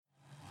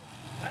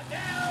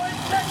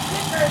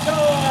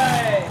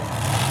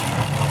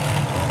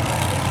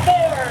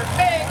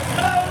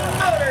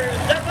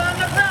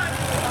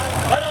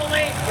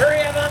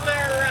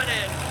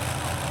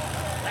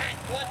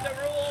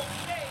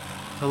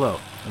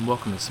and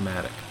welcome to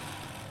Somatic.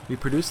 We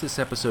produced this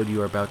episode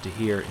you are about to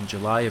hear in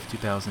July of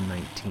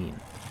 2019.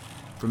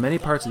 For many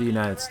parts of the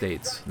United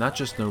States, not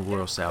just in the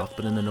rural South,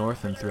 but in the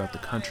North and throughout the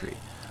country,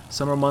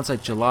 summer months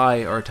like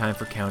July are a time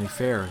for county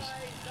fairs,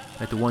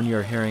 like the one you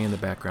are hearing in the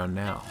background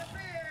now.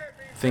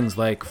 Things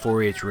like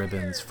 4-H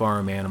ribbons,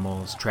 farm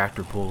animals,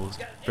 tractor pulls,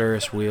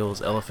 Ferris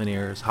wheels, elephant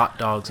ears, hot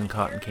dogs and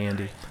cotton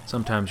candy,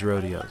 sometimes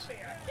rodeos.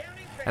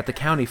 At the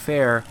county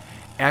fair,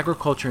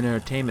 agriculture and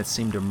entertainment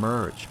seem to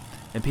merge,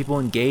 and people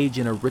engage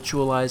in a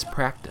ritualized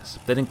practice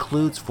that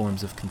includes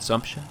forms of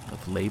consumption,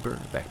 of labor,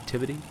 of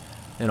activity,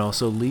 and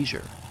also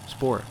leisure,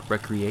 sport,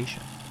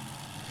 recreation.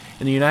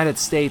 In the United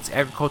States,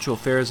 agricultural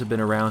fairs have been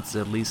around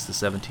since at least the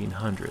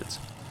 1700s,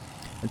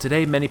 and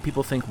today many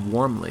people think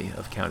warmly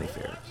of county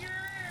fairs.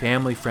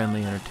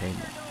 Family-friendly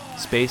entertainment,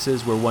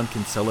 spaces where one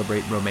can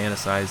celebrate and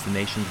romanticize the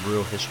nation's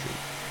rural history,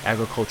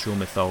 agricultural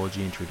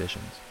mythology, and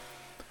traditions.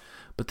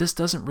 But this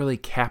doesn't really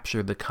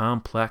capture the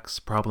complex,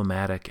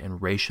 problematic, and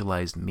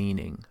racialized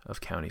meaning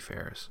of county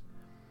fairs.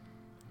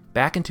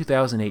 Back in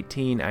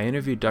 2018, I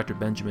interviewed Dr.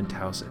 Benjamin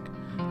Taussig,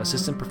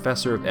 assistant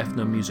professor of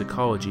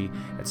ethnomusicology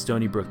at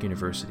Stony Brook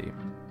University.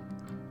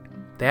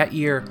 That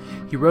year,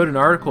 he wrote an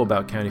article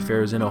about county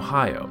fairs in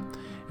Ohio,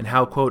 and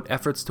how, quote,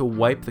 efforts to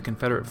wipe the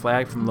Confederate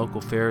flag from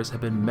local fairs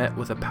have been met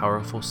with a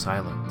powerful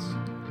silence.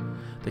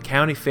 The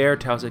county fair,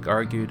 Taussig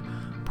argued,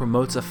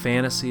 promotes a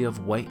fantasy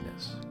of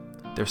whiteness.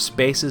 They're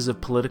spaces of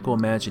political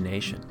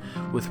imagination,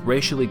 with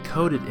racially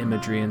coded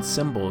imagery and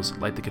symbols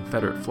like the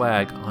Confederate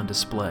flag on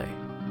display.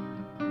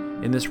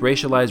 In this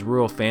racialized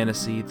rural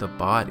fantasy, the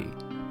body,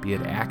 be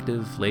it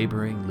active,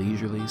 laboring,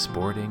 leisurely,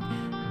 sporting,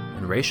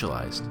 and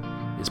racialized,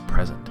 is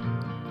present.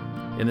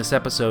 In this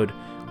episode,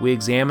 we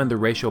examine the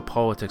racial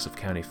politics of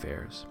county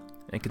fairs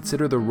and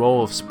consider the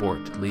role of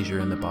sport, leisure,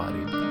 and the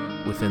body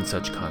within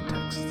such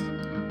contexts.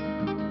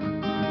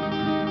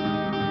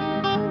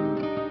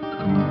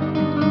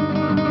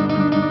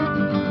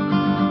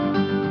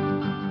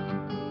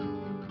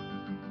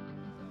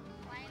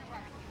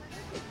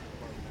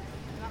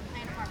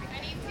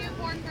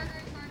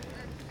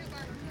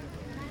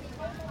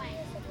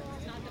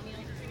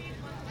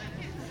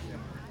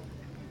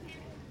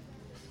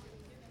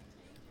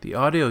 The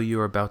audio you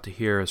are about to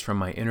hear is from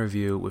my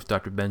interview with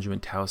Dr.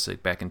 Benjamin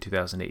Taussig back in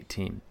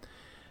 2018.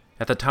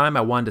 At the time,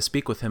 I wanted to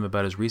speak with him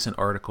about his recent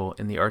article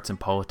in the Arts and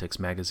Politics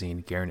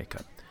magazine,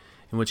 Guernica,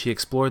 in which he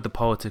explored the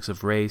politics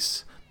of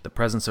race, the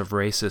presence of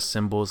racist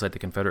symbols like the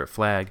Confederate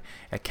flag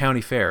at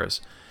county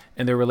fairs,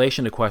 and their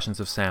relation to questions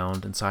of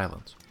sound and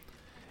silence.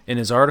 In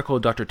his article,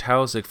 Dr.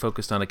 Taussig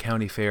focused on a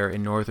county fair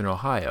in northern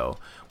Ohio,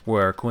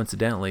 where,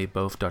 coincidentally,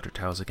 both Dr.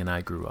 Taussig and I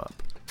grew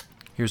up.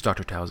 Here's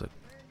Dr. Taussig.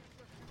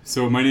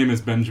 So my name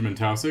is Benjamin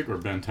Taussig, or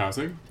Ben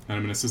Taussig, and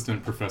I'm an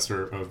assistant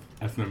professor of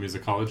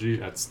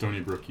ethnomusicology at Stony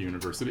Brook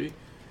University.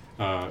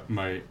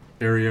 My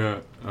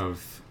area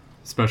of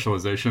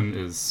specialization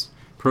is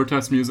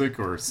protest music,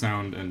 or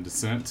sound and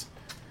dissent,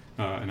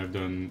 and I've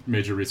done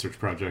major research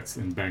projects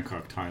in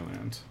Bangkok,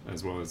 Thailand,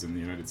 as well as in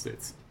the United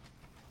States.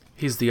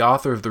 He's the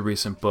author of the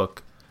recent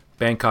book,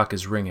 Bangkok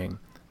is Ringing,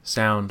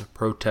 Sound,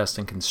 Protest,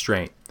 and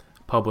Constraint,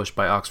 published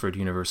by Oxford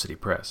University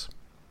Press.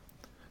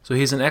 So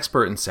he's an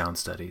expert in sound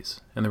studies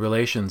and the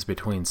relations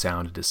between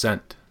sound and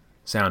dissent,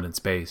 sound and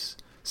space,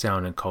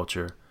 sound and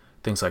culture,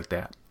 things like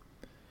that.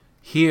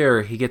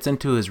 Here, he gets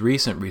into his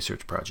recent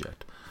research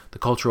project, the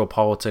cultural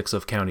politics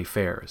of county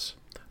fairs,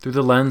 through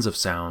the lens of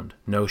sound,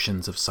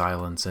 notions of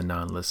silence, and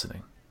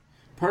non-listening.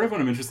 Part of what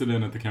I'm interested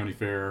in at the county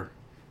fair,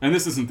 and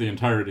this isn't the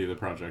entirety of the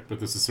project, but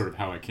this is sort of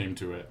how I came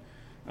to it,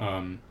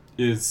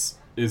 is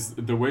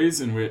the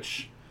ways in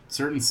which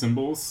certain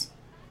symbols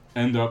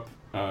end up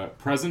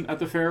present at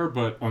the fair,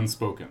 but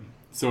unspoken.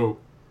 So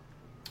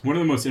one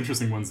of the most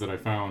interesting ones that I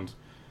found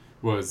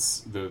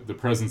was the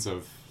presence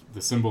of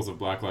the symbols of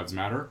Black Lives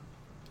Matter,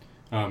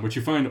 which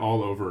you find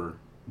all over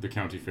the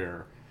county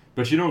fair.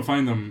 But you don't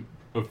find them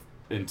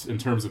in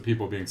terms of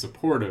people being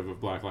supportive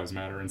of Black Lives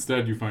Matter.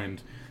 Instead, you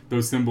find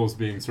those symbols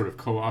being sort of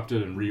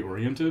co-opted and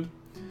reoriented.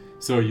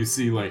 So you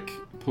see like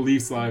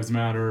Police Lives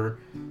Matter,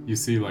 you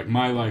see like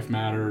My Life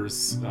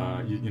Matters,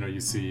 you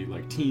see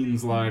like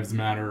Teens Lives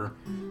Matter.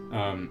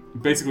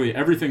 Basically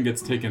everything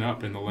gets taken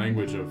up in the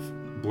language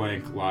of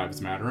blank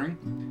lives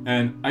mattering.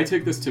 And I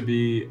take this to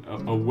be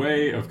a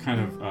way of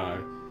kind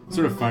of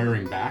sort of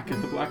firing back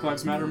at the Black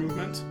Lives Matter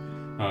movement.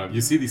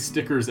 You see these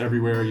stickers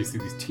everywhere, you see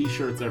these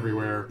t-shirts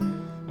everywhere.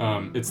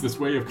 It's this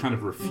way of kind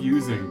of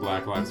refusing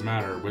Black Lives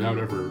Matter without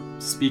ever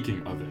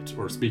speaking of it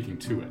or speaking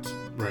to it,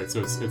 right?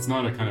 So it's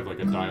not a kind of like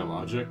a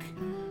dialogic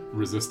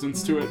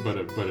resistance to it, but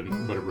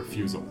a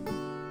refusal.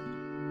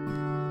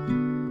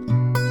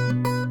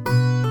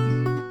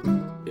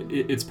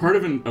 It's part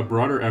of a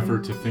broader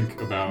effort to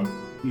think about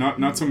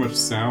not so much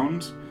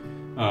sound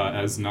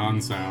as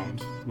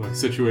non-sound, like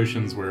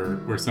situations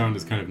where sound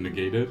is kind of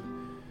negated,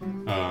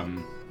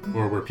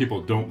 or where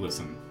people don't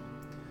listen.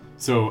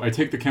 So I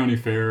take the county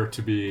fair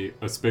to be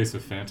a space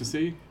of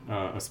fantasy,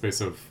 a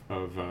space of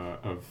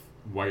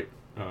white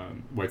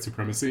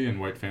supremacy and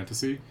white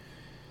fantasy,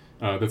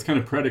 that's kind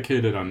of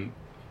predicated on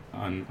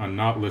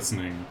not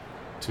listening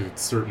to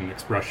certain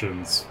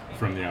expressions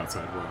from the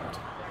outside world.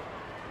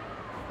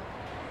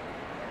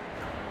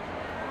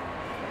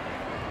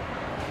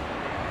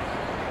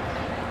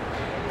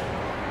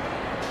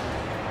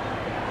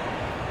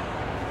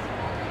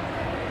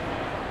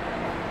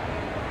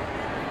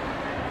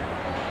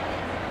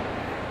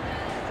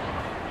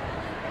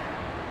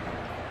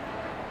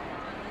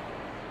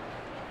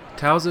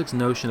 Tausig's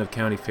notion of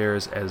county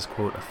fairs as,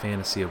 quote, a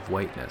fantasy of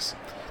whiteness.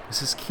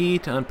 This is key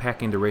to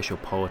unpacking the racial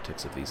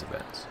politics of these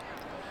events.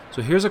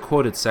 So here's a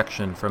quoted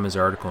section from his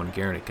article in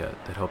Guernica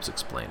that helps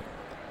explain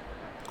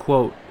it.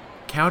 Quote,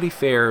 county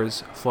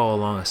fairs fall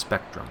along a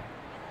spectrum.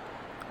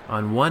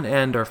 On one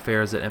end are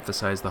fairs that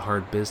emphasize the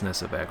hard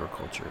business of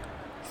agriculture,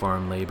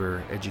 farm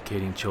labor,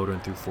 educating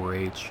children through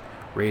 4-H,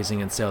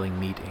 raising and selling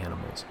meat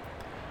animals.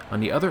 On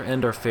the other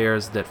end are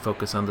fairs that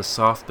focus on the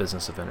soft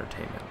business of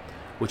entertainment,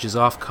 which is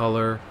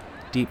off-color,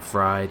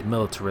 deep-fried,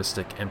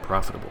 militaristic, and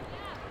profitable.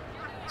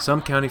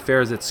 Some county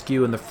fairs that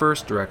skew in the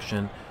first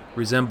direction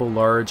resemble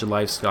large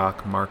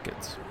livestock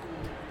markets.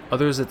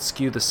 Others that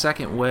skew the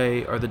second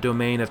way are the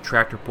domain of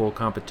tractor pull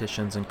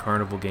competitions and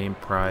carnival game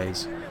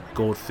prize,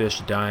 goldfish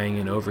dying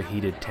in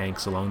overheated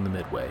tanks along the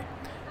midway.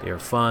 They are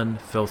fun,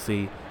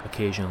 filthy,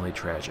 occasionally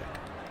tragic.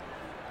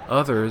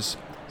 Others,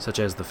 such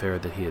as the fair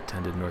that he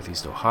attended in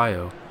Northeast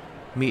Ohio,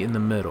 meet in the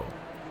middle.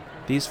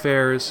 These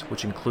fairs,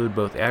 which include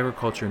both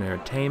agriculture and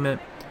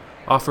entertainment,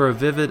 offer a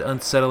vivid,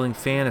 unsettling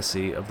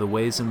fantasy of the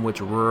ways in which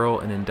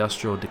rural and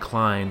industrial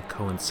decline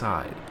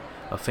coincide,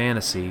 a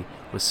fantasy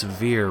with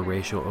severe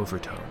racial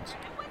overtones.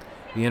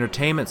 The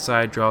entertainment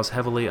side draws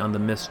heavily on the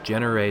myths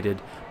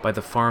generated by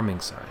the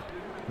farming side,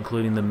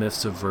 including the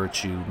myths of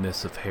virtue,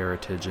 myths of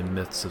heritage, and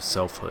myths of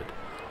selfhood,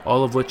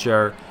 all of which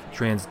are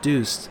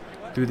transduced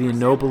through the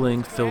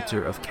ennobling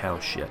filter of cow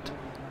shit.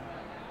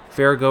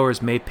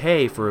 Fairgoers may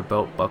pay for a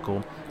belt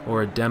buckle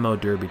or a demo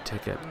derby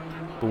ticket,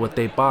 but what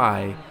they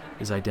buy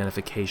is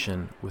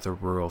identification with a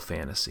rural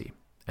fantasy.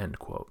 End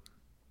quote.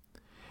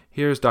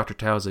 Here's Dr.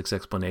 Tausig's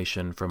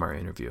explanation from our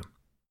interview.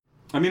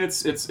 I mean, it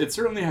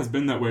certainly has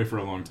been that way for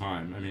a long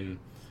time. I mean,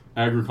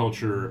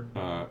 agriculture,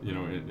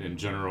 in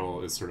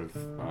general, is sort of,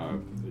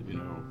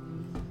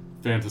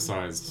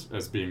 fantasized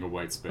as being a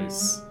white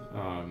space.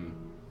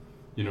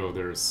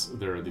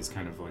 There are these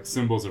kind of like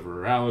symbols of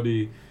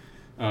rurality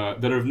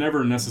that have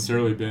never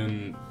necessarily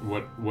been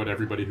what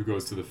everybody who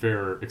goes to the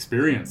fair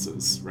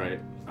experiences, right?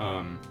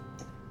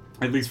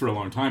 At least for a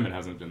long time, it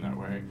hasn't been that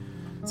way.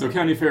 So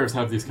county fairs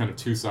have these kind of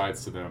two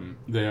sides to them.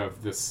 They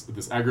have this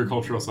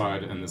agricultural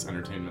side and this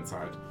entertainment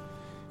side.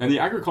 And the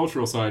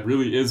agricultural side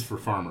really is for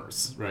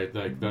farmers, right?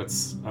 Like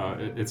it's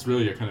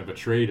really a kind of a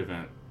trade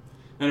event.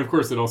 And of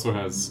course, it also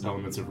has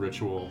elements of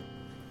ritual.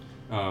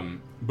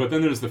 But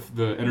then there's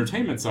the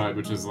entertainment side,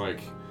 which is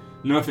like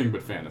nothing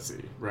but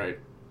fantasy, right?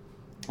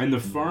 And the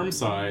farm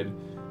side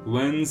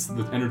lends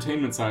the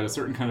entertainment side a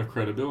certain kind of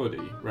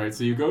credibility, right?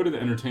 So you go to the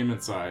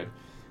entertainment side,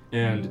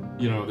 and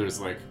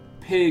there's like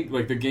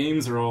the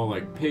games are all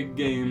like pig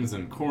games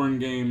and corn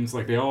games,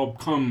 like they all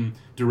come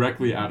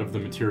directly out of the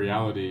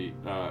materiality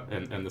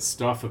and the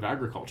stuff of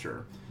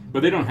agriculture,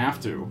 but they don't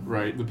have to,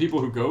 right? The people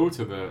who go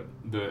to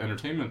the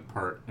entertainment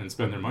part and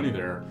spend their money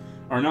there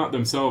are not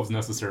themselves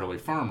necessarily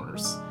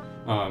farmers.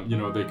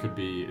 They could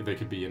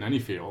be in any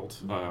field.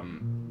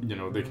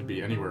 They could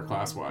be anywhere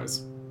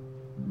class-wise,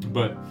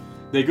 but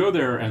they go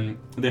there and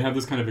they have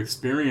this kind of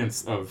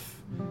experience of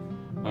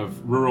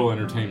rural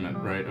entertainment,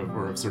 right,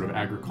 or of sort of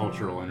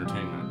agricultural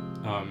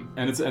entertainment,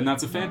 and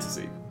that's a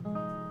fantasy,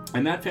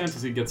 and that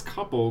fantasy gets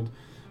coupled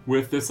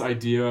with this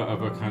idea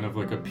of a kind of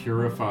like a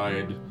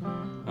purified,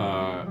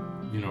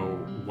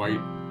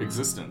 white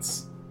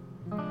existence.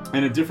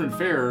 And at different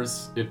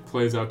fairs, it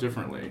plays out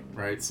differently,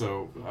 right?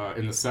 So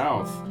in the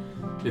South,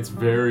 it's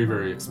very,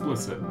 very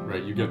explicit,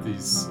 right? You get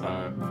these,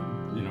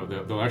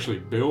 they'll actually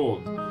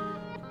build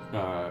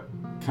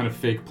kind of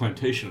fake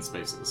plantation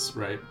spaces,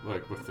 right?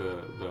 Like with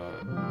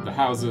the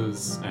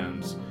houses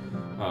and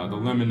the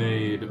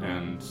lemonade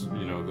and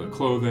the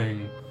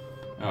clothing.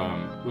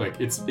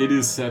 It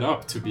is set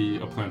up to be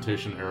a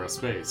plantation era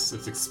space.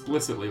 It's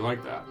explicitly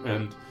like that,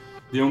 and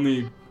the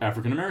only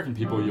African American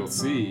people you'll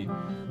see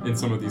in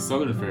some of these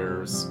southern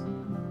fairs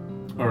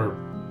are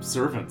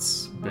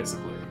servants,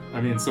 basically.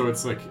 I mean, so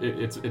it's like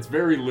it's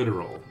very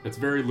literal. It's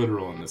very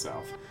literal in the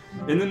South.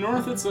 In the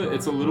North, it's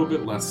a little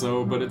bit less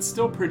so, but it's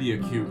still pretty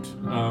acute.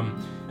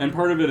 And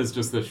part of it is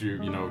just that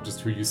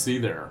just who you see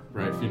there,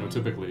 right?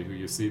 Phenotypically, who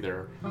you see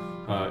there,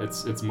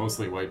 it's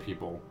mostly white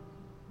people.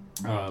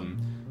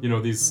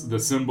 The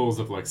symbols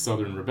of like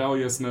Southern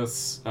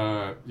rebelliousness,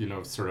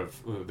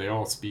 they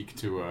all speak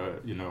to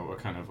a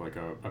kind of like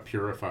a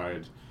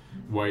purified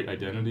white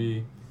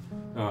identity.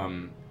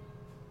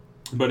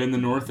 But in the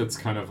North, it's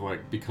kind of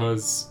like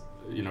because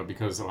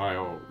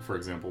Ohio, for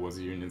example, was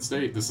a Union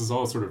state, this is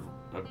all sort of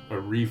a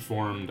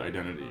reformed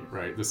identity,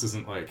 right? This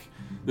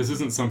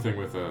isn't something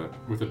with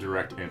a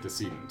direct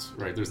antecedent,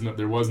 right?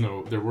 There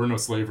were no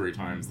slavery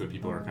times that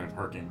people are kind of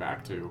harking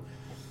back to.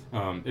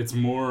 It's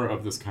more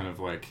of this kind of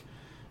like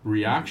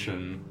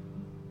reaction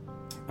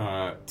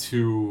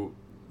to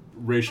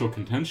racial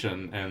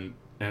contention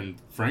and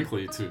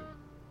frankly to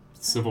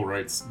civil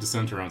rights,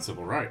 dissent around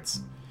civil rights.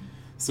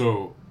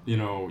 So,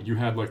 you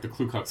had like the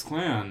Ku Klux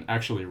Klan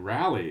actually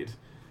rallied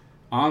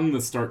on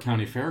the Stark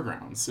County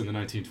Fairgrounds in the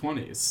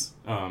 1920s.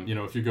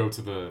 If you go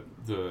to the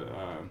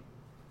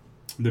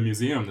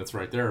museum that's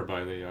right there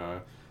by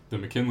the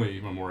McKinley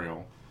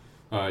Memorial,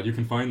 you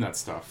can find that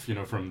stuff,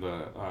 from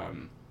the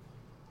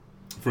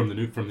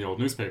old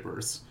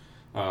newspapers,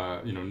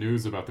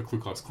 news about the Ku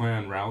Klux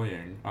Klan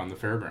rallying on the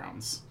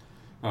fairgrounds.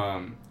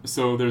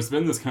 So there's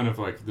been this kind of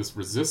like this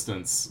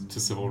resistance to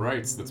civil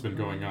rights that's been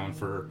going on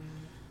for,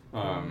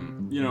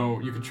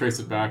 you could trace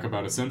it back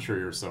about a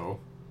century or so.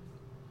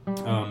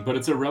 But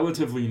it's a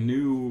relatively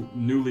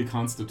newly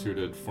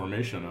constituted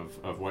formation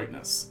of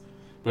whiteness.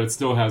 But it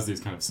still has these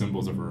kind of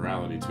symbols of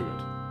rurality to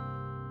it.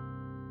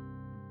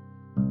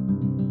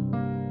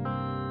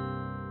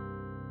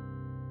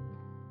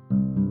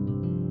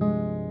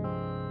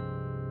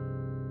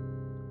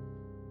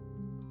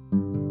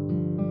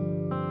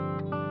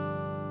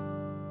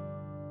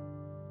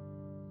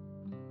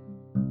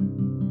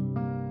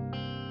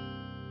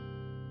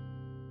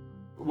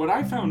 What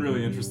I found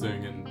really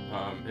interesting in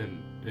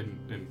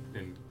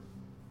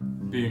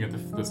being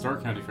at the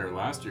Stark County Fair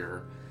last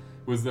year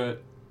was that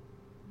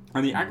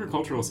on the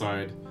agricultural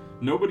side,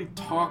 nobody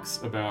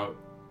talks about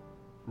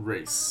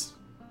race,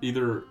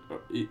 either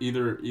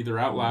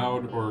out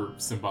loud or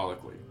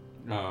symbolically.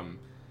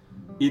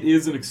 It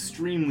is an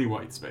extremely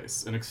white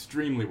space,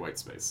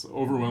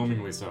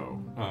 overwhelmingly so.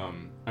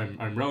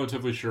 I'm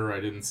relatively sure I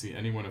didn't see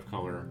anyone of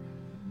color.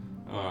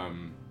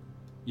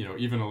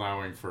 Even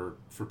allowing for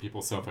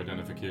people's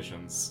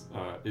self-identifications,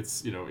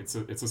 it's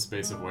a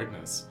space of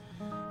whiteness.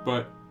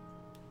 But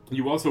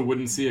you also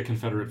wouldn't see a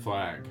Confederate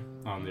flag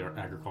on the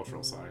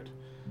agricultural side.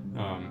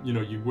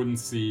 You wouldn't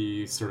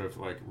see sort of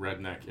like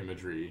redneck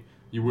imagery.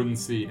 You wouldn't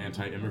see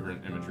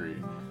anti-immigrant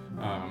imagery.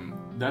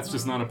 That's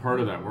just not a part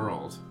of that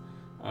world.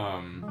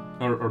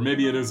 Or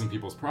maybe it is in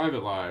people's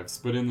private lives,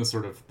 but in the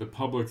sort of the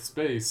public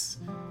space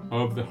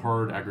of the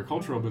hard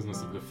agricultural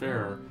business of the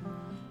fair,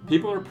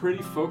 people are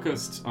pretty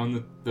focused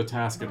on the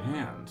task at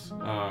hand.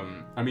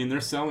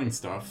 They're selling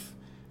stuff,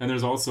 and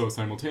there's also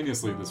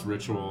simultaneously this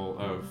ritual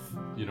of,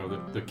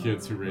 the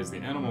kids who raise the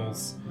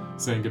animals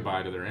saying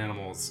goodbye to their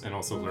animals, and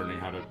also learning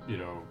how to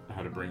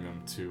bring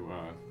them to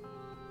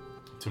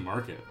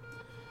market.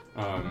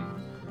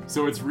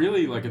 So it's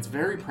really like, it's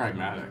very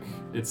pragmatic.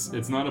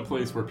 It's not a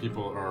place where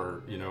people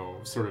are,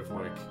 sort of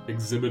like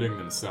exhibiting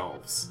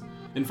themselves.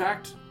 In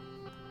fact,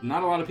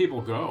 not a lot of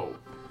people go.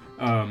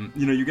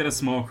 You get a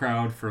small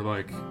crowd for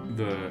like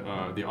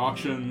the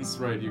auctions,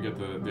 right? You get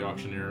the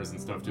auctioneers and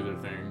stuff do their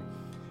thing,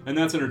 and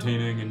that's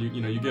entertaining. And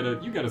you get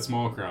a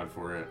small crowd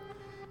for it,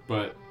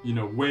 but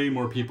way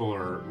more people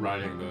are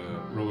riding the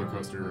roller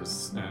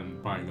coasters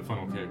and buying the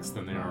funnel cakes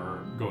than they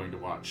are going to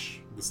watch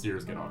the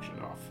steers get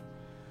auctioned off.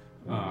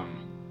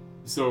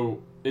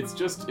 So it's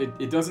just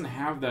it doesn't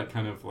have that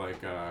kind of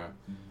like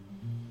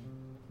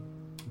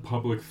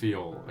public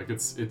feel. Like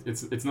it's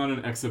not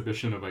an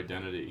exhibition of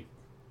identity.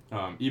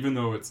 Even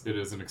though it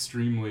is an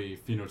extremely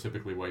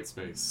phenotypically white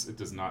space, it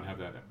does not have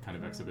that kind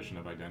of exhibition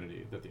of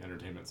identity that the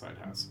entertainment side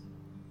has.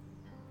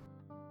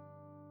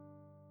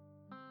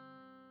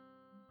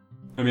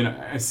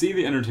 I see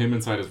the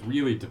entertainment side as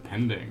really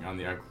depending on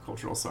the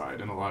agricultural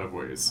side in a lot of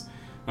ways.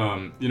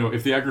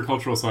 If the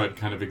agricultural side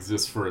kind of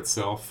exists for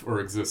itself or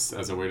exists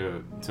as a way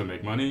to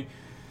make money,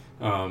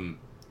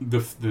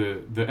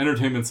 the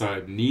entertainment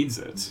side needs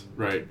it,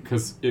 right?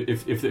 Because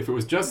if it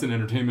was just an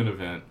entertainment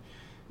event,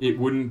 it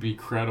wouldn't be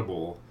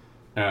credible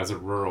as a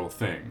rural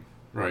thing,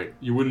 right?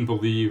 You wouldn't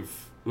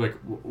believe, like,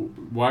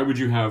 why would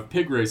you have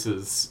pig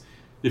races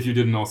if you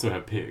didn't also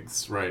have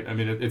pigs, right?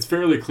 It's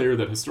fairly clear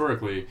that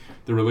historically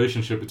the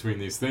relationship between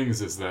these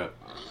things is that,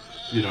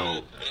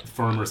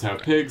 farmers have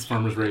pigs,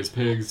 farmers raise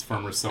pigs,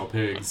 farmers sell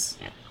pigs.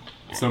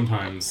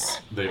 Sometimes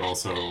they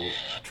also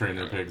train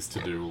their pigs to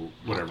do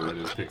whatever it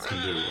is pigs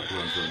can do, like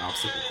run through an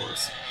obstacle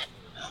course.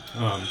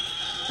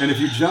 And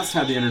if you just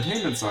had the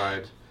entertainment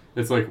side,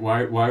 it's like,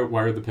 why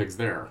are the pigs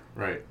there,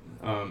 right?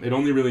 It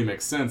only really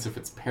makes sense if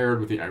it's paired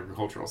with the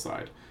agricultural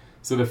side.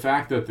 So the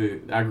fact that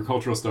the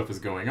agricultural stuff is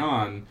going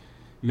on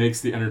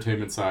makes the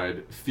entertainment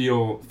side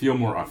feel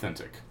more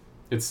authentic.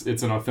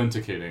 It's an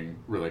authenticating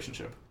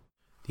relationship.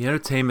 The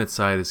entertainment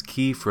side is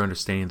key for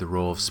understanding the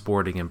role of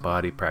sporting and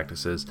body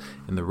practices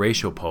in the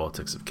racial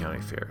politics of county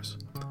fairs.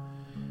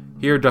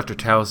 Here, Dr.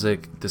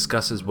 Talzig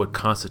discusses what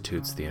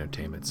constitutes the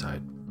entertainment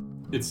side.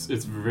 It's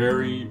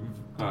very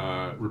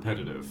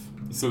repetitive.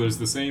 So there's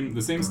the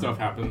same stuff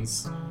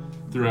happens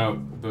throughout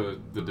the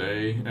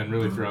day and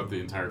really throughout the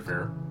entire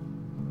fair.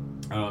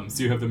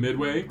 So you have the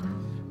midway,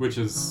 which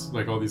is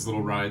like all these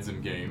little rides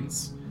and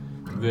games.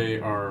 They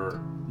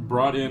are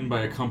brought in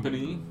by a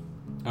company,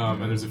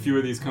 and there's a few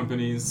of these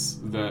companies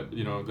that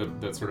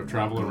that sort of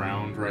travel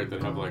around, right?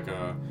 That have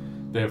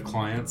they have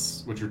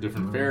clients, which are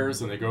different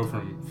fairs, and they go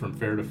from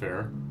fair to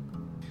fair.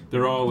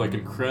 They're all like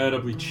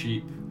incredibly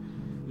cheap.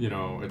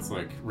 It's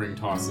like ring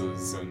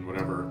tosses and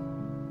whatever.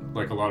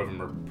 Like a lot of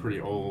them are pretty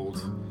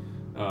old.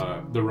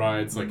 The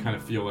rides like kind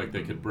of feel like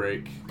they could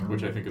break,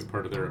 which I think is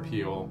part of their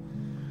appeal.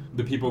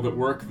 The people that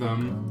work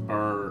them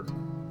are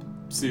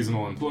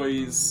seasonal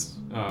employees.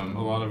 A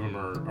lot of them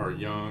are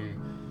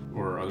young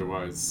or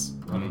otherwise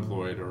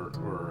unemployed or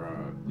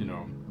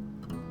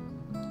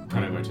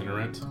kind of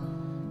itinerant.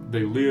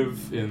 They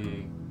live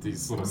in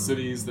these little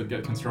cities that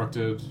get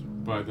constructed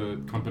by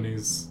the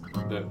companies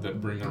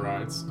that bring the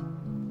rides.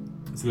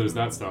 So there's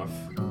that stuff.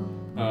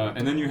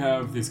 And then you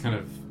have these kind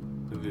of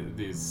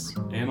these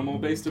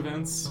animal-based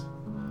events,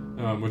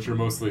 which are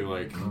mostly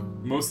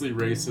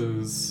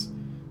races.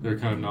 They're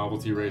kind of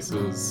novelty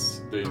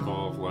races. They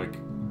involve like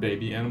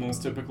baby animals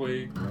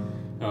typically,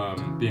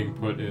 being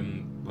put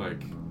in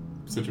like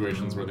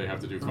situations where they have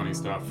to do funny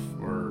stuff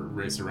or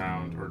race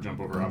around or jump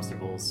over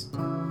obstacles.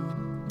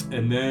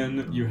 And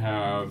then you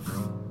have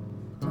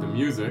the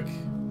music,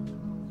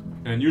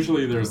 and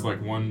usually there's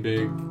like one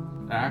big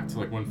act,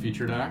 like one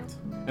featured act,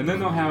 and then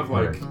they'll have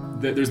like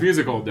there's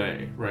music all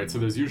day, right? So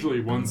there's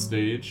usually one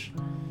stage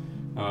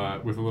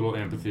with a little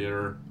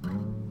amphitheater,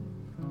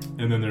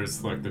 and then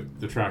there's like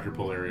the tractor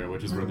pull area,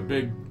 which is where the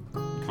big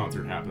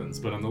concert happens.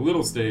 But on the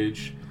little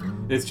stage,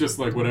 it's just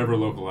like whatever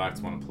local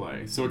acts want to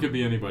play. So it could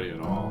be anybody at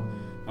all.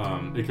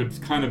 It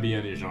could kind of be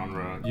any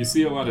genre. You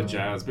see a lot of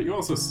jazz, but you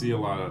also see a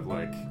lot of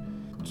like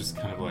just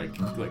kind of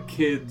like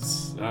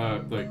kids,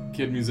 like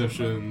kid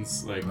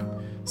musicians, like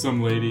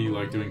some lady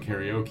like doing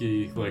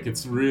karaoke. Like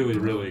it's really,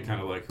 really kind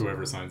of like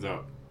whoever signs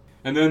up.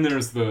 And then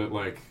there's the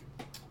like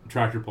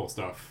tractor pull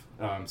stuff.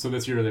 So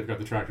this year they've got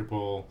the tractor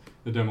pull,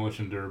 the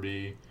demolition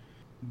derby,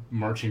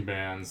 marching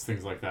bands,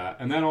 things like that.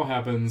 And that all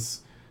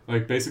happens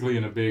like basically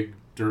in a big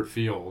dirt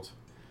field.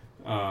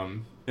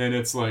 And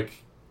it's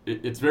like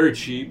it's very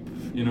cheap,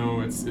 you know.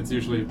 It's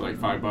usually like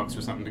 $5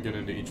 or something to get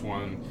into each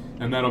one,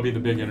 and that'll be the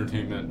big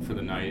entertainment for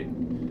the night.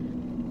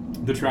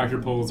 The tractor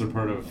pulls are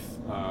part of,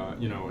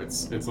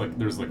 it's like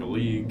there's like a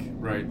league,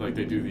 right? Like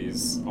they do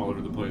these all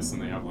over the place,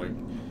 and they have like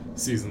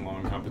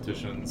season-long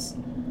competitions.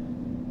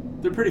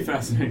 They're pretty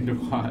fascinating to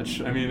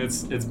watch. I mean,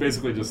 it's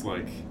basically just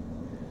like,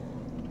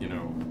 you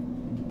know,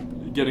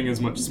 getting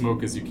as much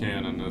smoke as you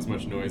can and as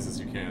much noise as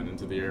you can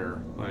into the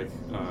air. Like,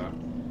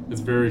 it's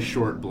a very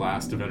short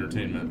blast of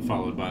entertainment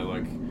followed by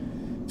like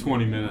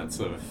 20 minutes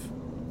of,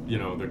 you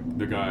know,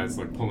 the guys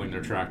like pulling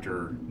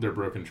their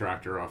broken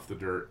tractor off the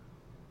dirt,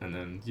 and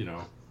then, you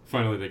know,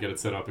 finally they get it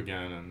set up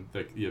again, and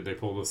they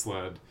pull the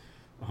sled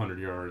 100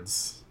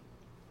 yards,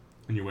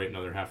 and you wait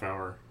another half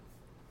hour.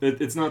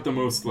 It's not the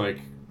most like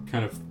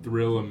kind of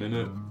thrill a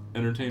minute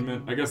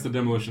entertainment. I guess the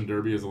demolition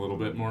derby is a little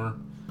bit more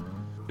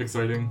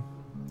exciting.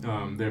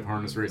 They have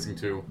harness racing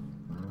too.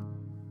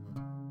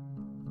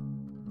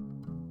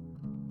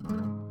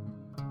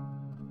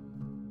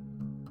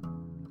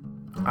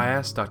 I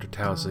asked Dr.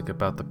 Taussig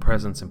about the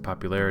presence and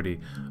popularity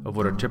of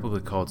what are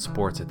typically called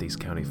sports at these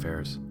county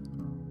fairs.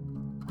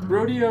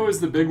 Rodeo is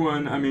the big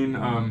one. I mean,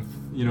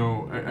 you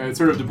know, it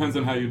sort of depends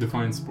on how you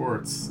define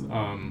sports.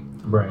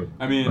 Right.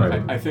 I mean,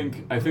 right. I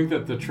think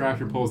that the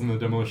tractor pulls and the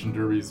demolition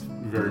derbies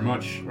very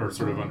much are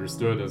sort of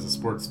understood as a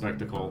sports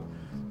spectacle,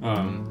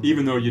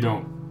 even though you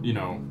don't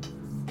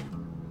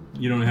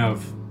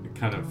have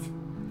kind of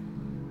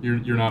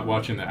you're not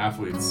watching the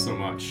athletes so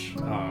much,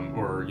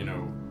 or you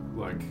know,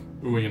 like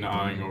oohing and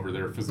ahhing over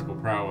their physical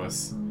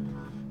prowess.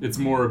 It's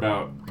more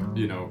about,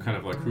 you know, kind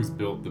of like who's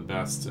built the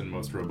best and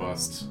most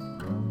robust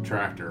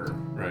tractor,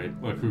 right?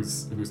 Like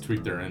who's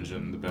tweaked their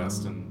engine the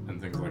best and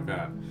things like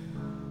that.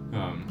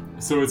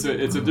 So it's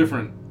a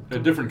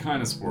different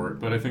kind of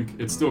sport, but I think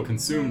it's still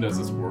consumed as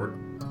a sport.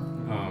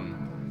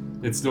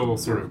 It's still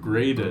sort of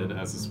graded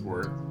as a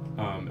sport,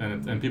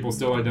 and people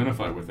still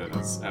identify with it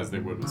as they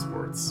would with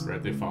sports,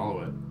 right? They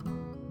follow it.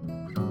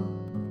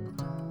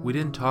 We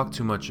didn't talk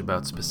too much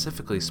about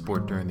specifically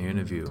sport during the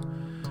interview,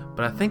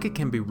 but I think it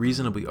can be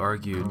reasonably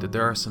argued that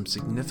there are some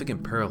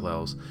significant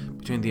parallels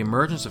between the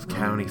emergence of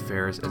county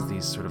fairs as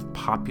these sort of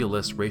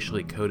populist,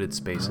 racially coded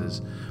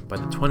spaces by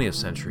the 20th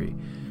century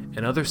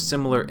and other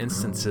similar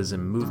instances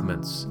and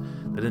movements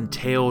that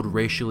entailed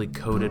racially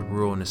coded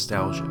rural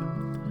nostalgia.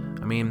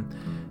 I mean,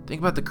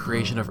 think about the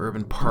creation of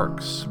urban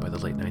parks by the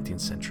late 19th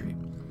century.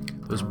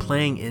 Those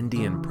playing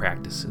Indian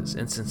practices,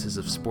 instances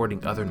of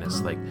sporting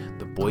otherness like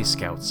the Boy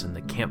Scouts and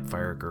the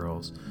Campfire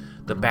Girls,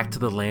 the Back to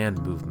the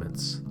Land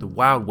movements, the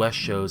Wild West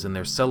shows and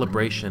their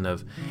celebration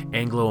of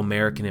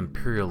Anglo-American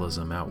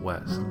imperialism out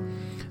west,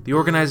 the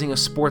organizing of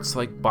sports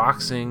like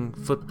boxing,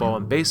 football,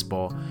 and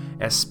baseball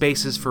as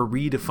spaces for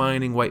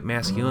redefining white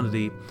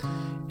masculinity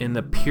in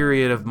the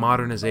period of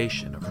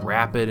modernization, of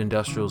rapid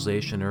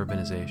industrialization and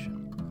urbanization.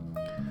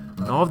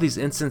 And all of these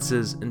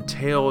instances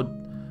entailed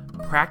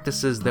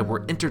practices that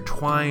were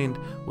intertwined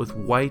with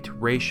white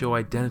racial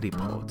identity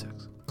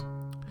politics.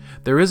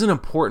 There is an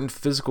important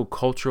physical,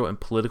 cultural, and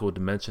political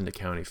dimension to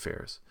county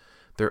fairs.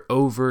 Their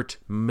overt,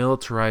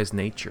 militarized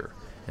nature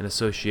and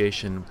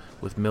association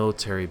with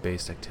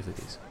military-based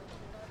activities.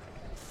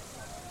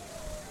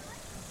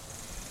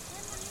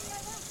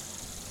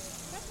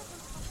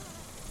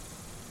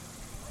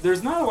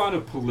 There's not a lot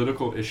of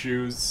political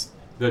issues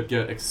that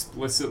get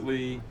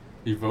explicitly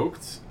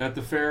evoked at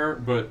the fair,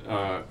 but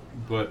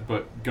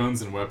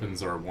guns and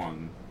weapons are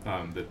one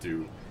that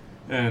do,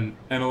 and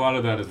a lot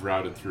of that is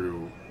routed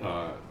through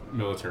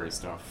military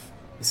stuff.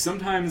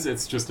 Sometimes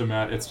it's just a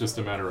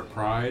matter of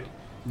pride.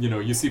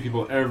 You see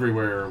people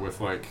everywhere with,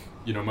 like,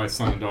 my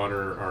son and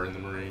daughter are in the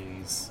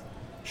Marines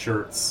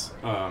shirts.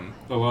 A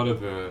lot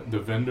of the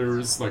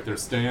vendors, like, their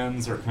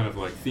stands are kind of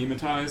like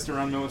thematized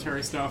around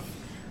military stuff,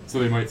 so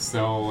they might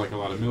sell like a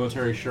lot of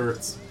military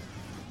shirts.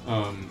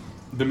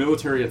 The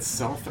military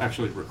itself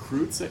actually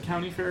recruits at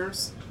county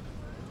fairs,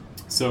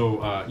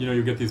 so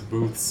you get these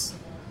booths,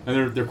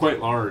 and they're quite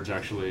large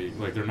actually.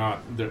 Like, they're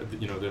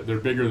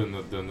bigger than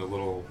the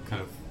little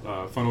kind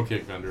of funnel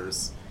cake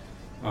vendors.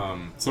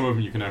 Some of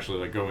them you can actually,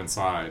 like, go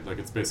inside. Like,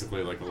 it's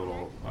basically like a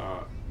little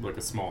like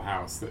a small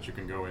house that you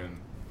can go in.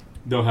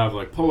 They'll have,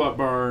 like, pull-up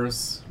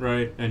bars,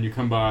 right? And you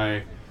come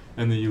by,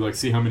 and then you, like,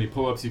 see how many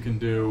pull-ups you can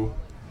do,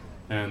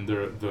 and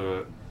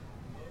the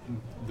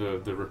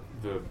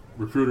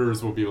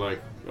recruiters will be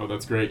like, oh,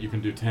 that's great, you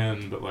can do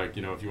 10, but, like,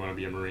 if you want to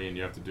be a Marine,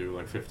 you have to do,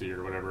 like, 50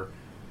 or whatever.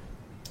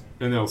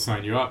 And they'll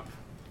sign you up,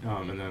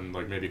 and then,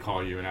 like, maybe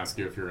call you and ask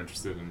you if you're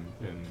interested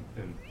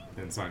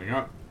in signing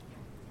up.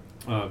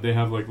 They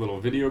have, like,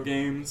 little video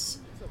games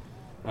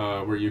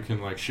where you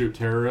can, like, shoot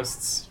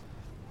terrorists.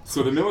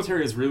 So the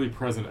military is really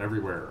present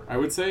everywhere. I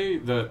would say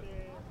that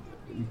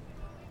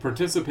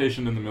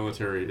participation in the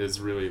military is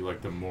really,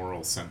 like, the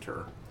moral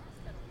center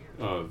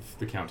of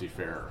the county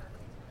fair.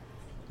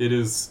 It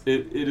is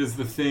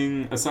the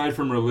thing, aside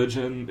from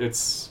religion,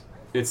 it's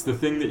the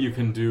thing that you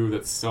can do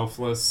that's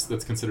selfless,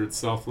 that's considered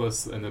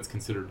selfless, and that's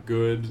considered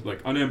good,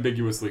 like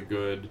unambiguously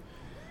good,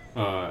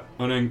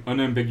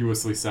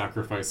 unambiguously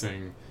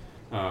sacrificing.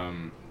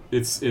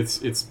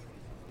 It's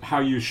how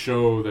you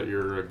show that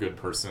you're a good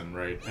person,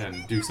 right,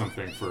 and do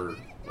something for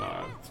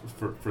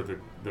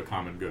the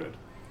common good.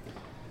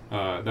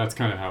 That's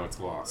kind of how it's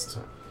lost.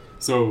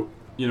 So,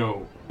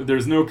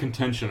 there's no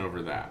contention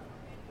over that.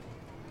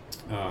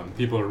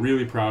 People are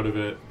really proud of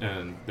it,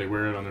 and they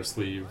wear it on their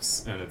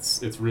sleeves, and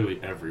it's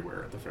really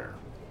everywhere at the fair.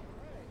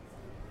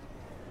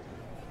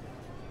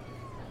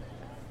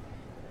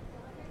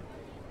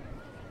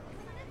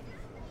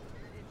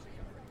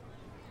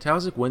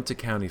 Tauzik went to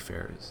county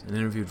fairs and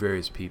interviewed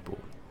various people.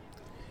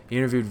 He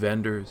interviewed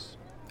vendors,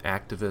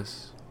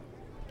 activists,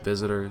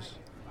 visitors,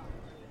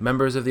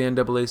 members of the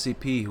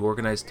NAACP who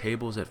organized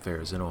tables at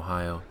fairs in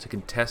Ohio to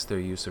contest their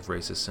use of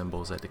racist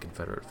symbols like the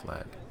Confederate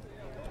flag.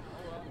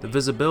 The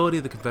visibility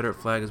of the Confederate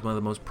flag is one of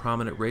the most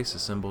prominent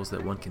racist symbols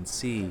that one can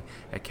see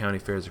at county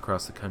fairs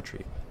across the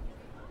country.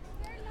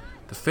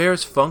 The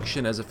fairs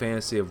function as a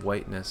fantasy of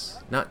whiteness,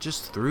 not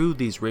just through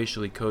these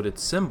racially coded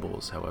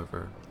symbols,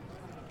 however,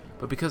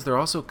 but because they're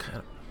also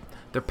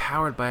they're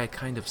powered by a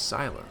kind of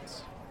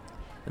silence.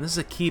 And this is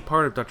a key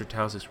part of Dr.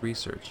 Tauzik's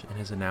research and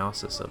his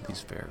analysis of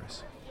these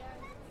fairs.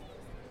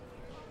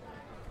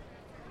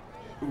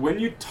 When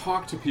you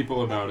talk to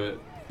people about it,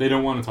 they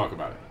don't want to talk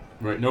about it,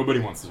 right? Nobody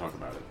wants to talk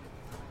about it,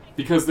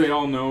 because they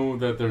all know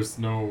that there's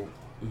no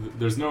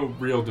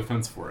real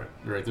defense for it,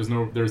 right? There's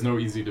no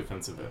easy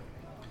defense of it.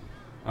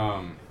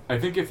 I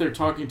think if they're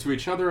talking to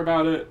each other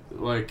about it,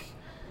 like,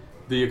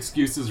 the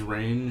excuses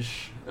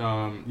range.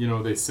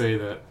 They say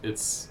that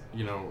it's,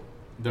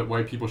 that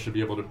white people should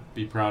be able to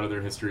be proud of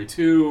their history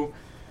too.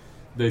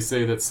 They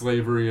say that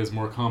slavery is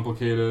more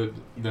complicated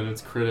than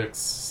its critics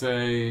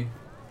say.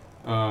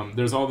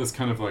 There's all this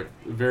kind of, like,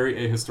 very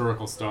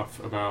ahistorical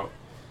stuff about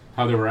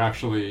how there were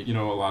actually,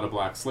 a lot of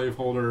black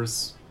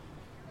slaveholders,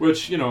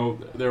 which,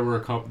 there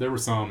were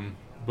some,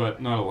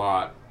 but not a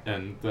lot,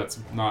 and that's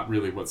not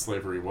really what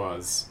slavery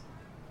was.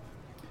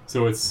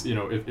 So it's,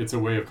 it's a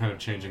way of kind of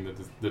changing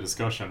the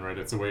discussion, right?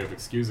 It's a way of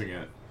excusing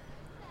it.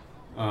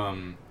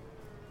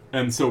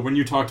 And so when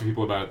you talk to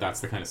people about it, that's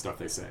the kind of stuff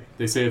they say.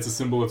 They say it's a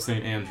symbol of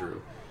St. Andrew.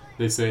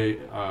 They say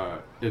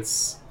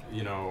it's,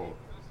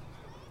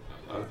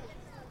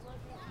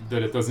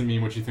 that it doesn't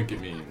mean what you think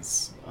it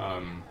means.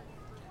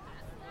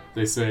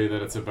 They say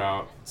that it's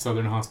about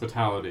Southern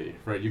hospitality,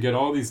 right? You get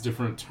all these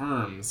different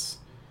terms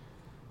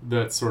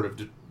that sort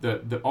of,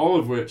 that all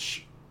of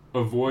which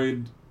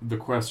avoid the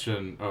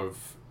question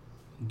of,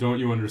 don't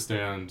you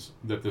understand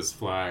that this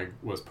flag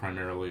was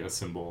primarily a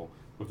symbol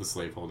of the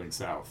slaveholding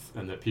South,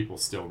 and that people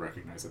still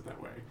recognize it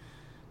that way?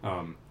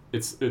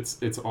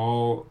 It's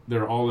all,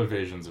 they're all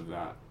evasions of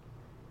that.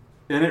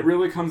 And it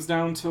really comes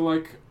down to,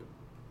 like,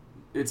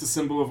 it's a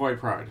symbol of white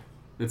pride.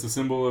 It's a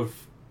symbol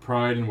of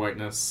pride and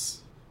whiteness,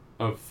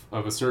 of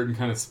a certain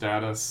kind of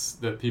status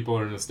that people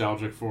are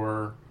nostalgic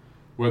for,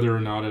 whether or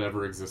not it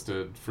ever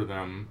existed for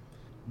them.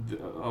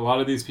 A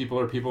lot of these people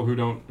are people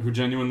who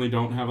genuinely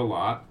don't have a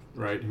lot,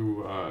 right?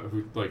 Who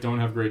like don't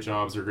have great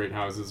jobs or great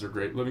houses or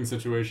great living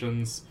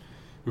situations,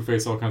 who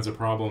face all kinds of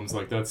problems.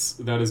 Like,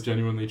 that is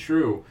genuinely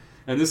true,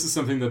 and this is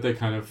something that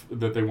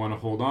they want to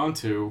hold on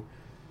to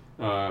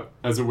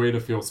as a way to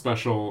feel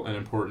special and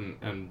important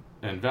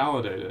and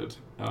validated.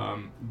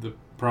 The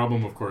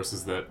problem, of course,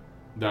 is that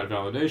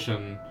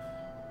validation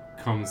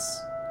comes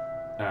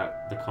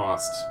at the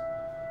cost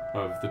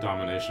of the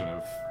domination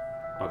of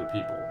other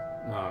people.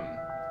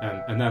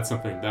 and that's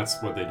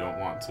what they don't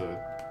want to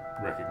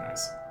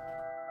recognize.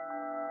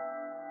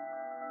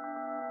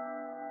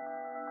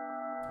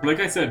 Like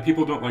I said,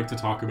 people don't like to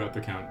talk about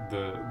the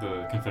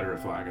Confederate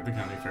flag at the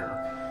county fair.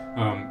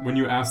 When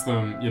you ask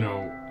them,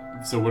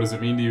 so what does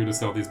it mean to you to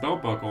sell these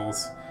belt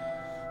buckles?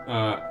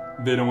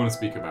 They don't want to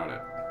speak about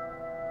it.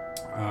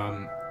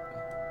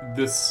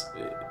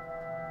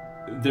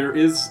 There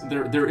is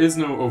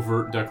no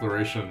overt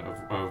declaration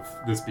of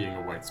this being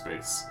a white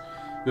space.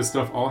 This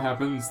stuff all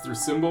happens through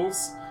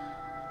symbols,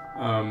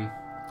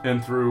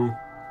 and through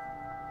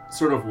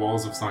sort of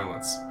walls of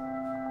silence.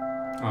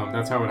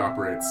 That's how it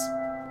operates.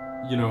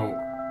 You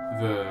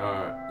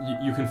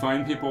can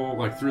find people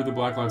like through the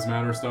Black Lives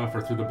Matter stuff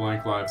or through the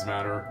Blank Lives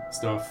Matter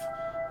stuff,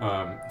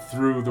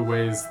 through the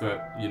ways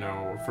that,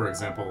 for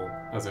example,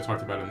 as I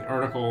talked about in the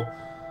article,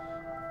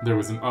 there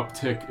was an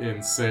uptick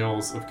in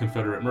sales of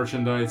Confederate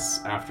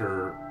merchandise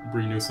after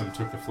Bree Newsom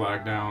took the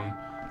flag down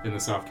in the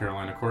South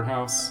Carolina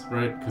courthouse,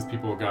 right? Because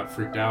people got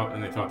freaked out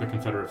and they thought the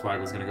Confederate flag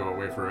was going to go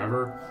away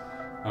forever.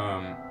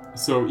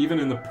 So even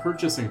in the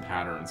purchasing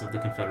patterns of the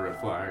Confederate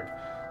flag,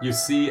 you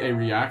see a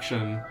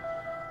reaction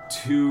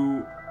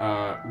to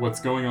what's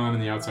going on in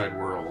the outside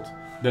world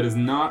that is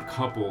not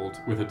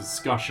coupled with a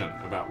discussion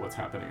about what's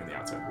happening in the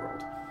outside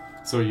world.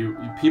 So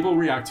people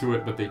react to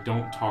it, but they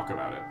don't talk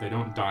about it. They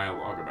don't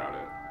dialogue about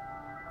it.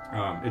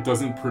 It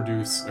doesn't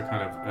produce a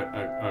kind of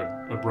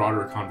a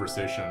broader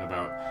conversation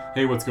about,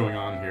 hey, what's going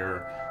on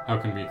here? How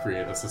can we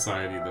create a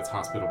society that's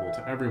hospitable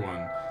to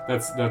everyone?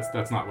 That's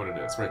not what it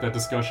is, right? That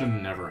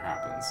discussion never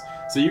happens.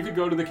 So you could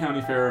go to the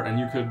county fair and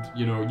you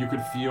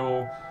could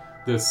feel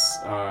this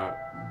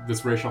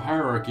racial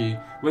hierarchy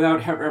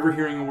without ever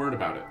hearing a word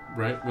about it,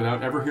 right?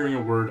 Without ever hearing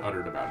a word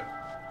uttered about it.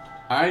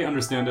 I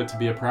understand it to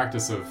be a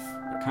practice of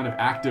kind of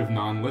active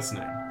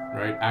non-listening,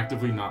 right?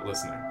 Actively not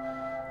listening.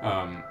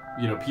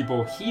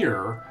 People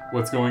hear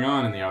what's going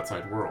on in the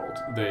outside world.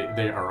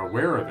 They are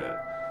aware of it,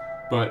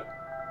 but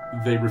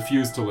they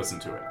refuse to listen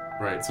to it,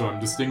 right? So I'm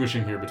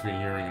distinguishing here between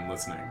hearing and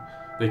listening.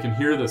 They can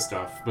hear this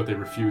stuff, but they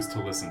refuse to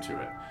listen to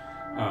it.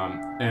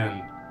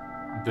 And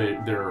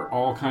there are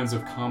all kinds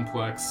of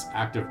complex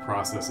active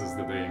processes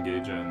that they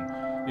engage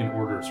in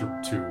order to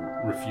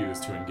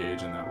refuse to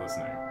engage in that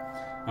listening.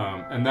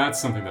 And that's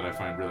something that I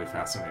find really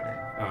fascinating,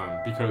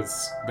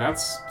 because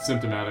that's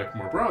symptomatic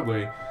more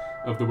broadly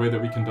of the way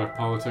that we conduct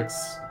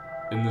politics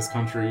in this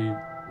country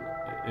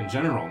in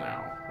general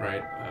now,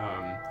 right?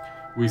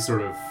 We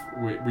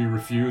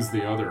refuse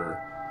the other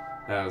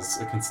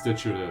as a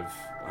constitutive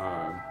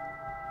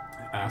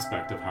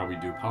aspect of how we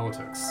do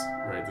politics,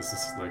 right? This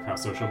is like how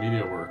social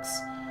media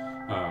works.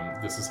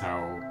 This is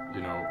how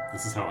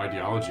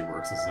ideology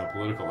works. This is how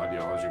political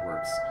ideology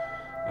works.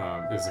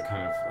 Is a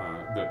kind of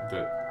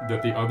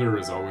that the other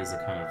is always a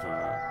kind of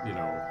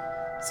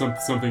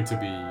something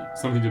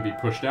to be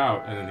pushed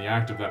out, and in the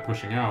act of that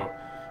pushing out,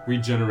 we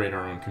generate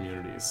our own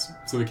communities.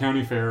 So the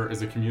county fair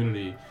is a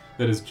community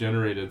that is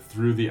generated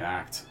through the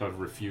act of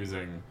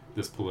refusing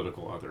this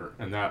political other,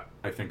 and that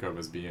I think of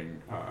as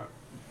being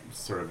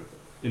sort of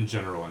in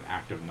general an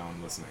act of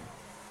non-listening.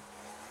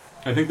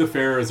 I think the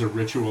fair is a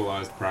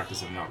ritualized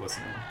practice of not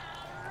listening.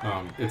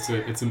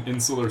 It's an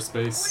insular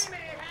space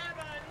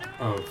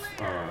of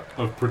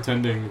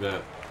pretending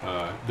that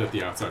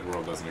the outside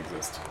world doesn't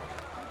exist.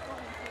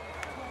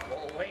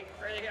 We'll wait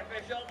for the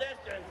official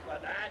distance,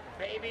 but that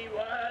baby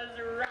was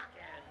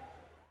rockin'.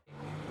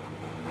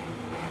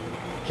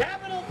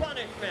 Capital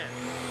punishment.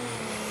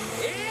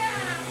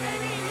 Yeah,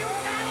 baby, you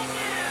got it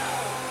now.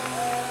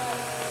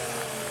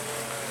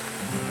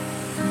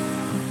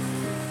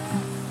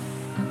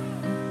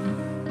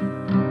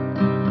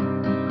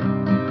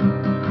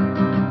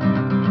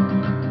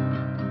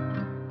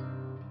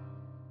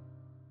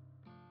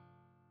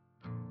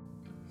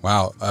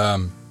 Wow,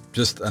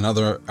 just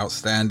another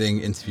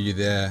outstanding interview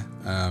there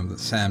that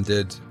Sam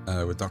did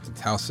with Dr.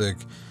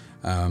 Taussig.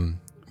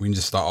 We can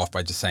just start off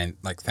by just saying,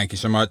 thank you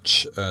so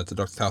much to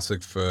Dr.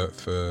 Taussig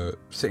for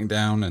sitting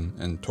down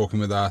and talking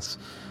with us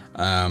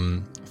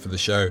for the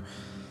show. It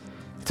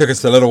took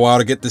us a little while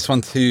to get this one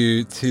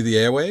to the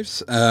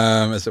airwaves,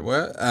 as it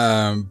were,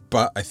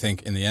 but I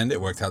think in the end it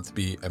worked out to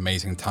be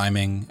amazing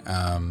timing.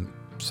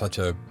 Such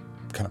a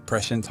kind of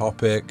prescient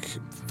topic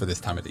for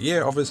this time of the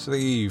year,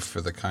 obviously, for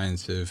the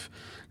kinds of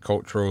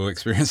cultural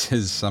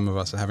experiences some of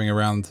us are having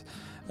around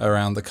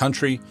the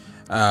country,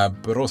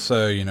 but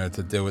also,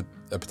 to deal with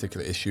a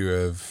particular issue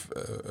of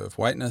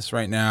whiteness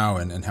right now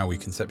and how we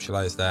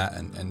conceptualize that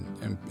and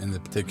in the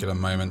particular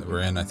moment that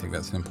we're in. I think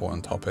that's an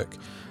important topic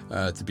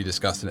to be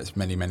discussed in its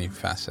many, many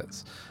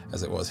facets,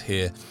 as it was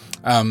here.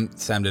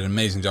 Sam did an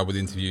amazing job with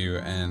the interview,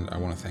 and I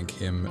want to thank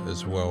him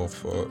as well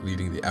for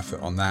leading the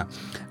effort on that.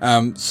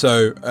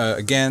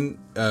 Again,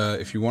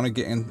 if you want to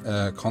get in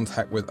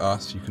contact with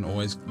us, you can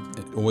always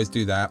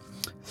do that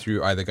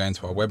through either going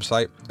to our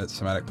website at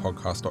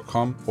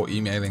somaticpodcast.com or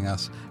emailing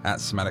us at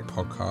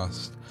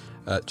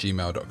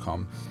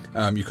somaticpodcast@gmail.com.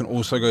 You can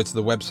also go to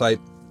the website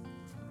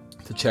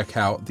to to check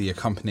out the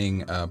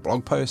accompanying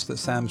blog post that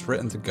Sam's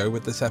written to go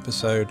with this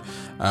episode,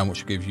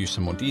 which will give you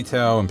some more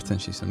detail and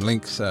potentially some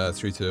links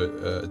through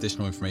to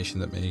additional information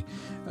that may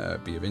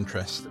be of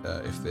interest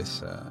if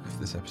this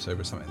episode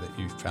was something that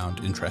you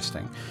found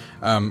interesting.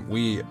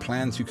 We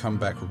plan to come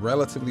back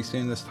relatively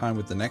soon this time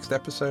with the next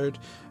episode.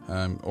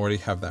 Already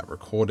have that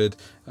recorded,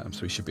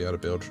 so we should be able to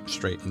build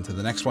straight into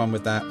the next one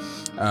with that.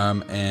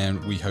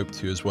 And we hope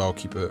to as well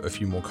keep a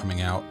few more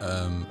coming out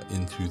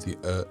into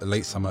the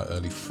late summer,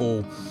 early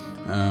fall,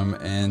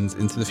 and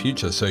into the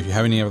future. So if you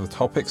have any other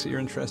topics that you're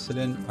interested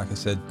in, like I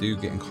said, do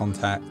get in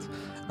contact.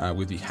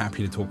 We'd be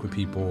happy to talk with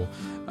people,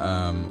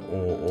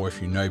 or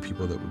if you know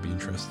people that would be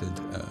interested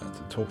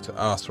to talk to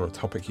us, or a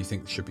topic you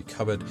think should be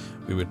covered,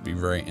 we would be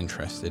very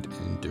interested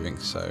in doing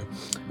so.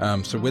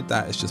 So with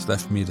that, it's just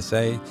left for me to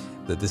say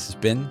that this has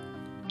been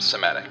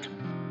Sematic.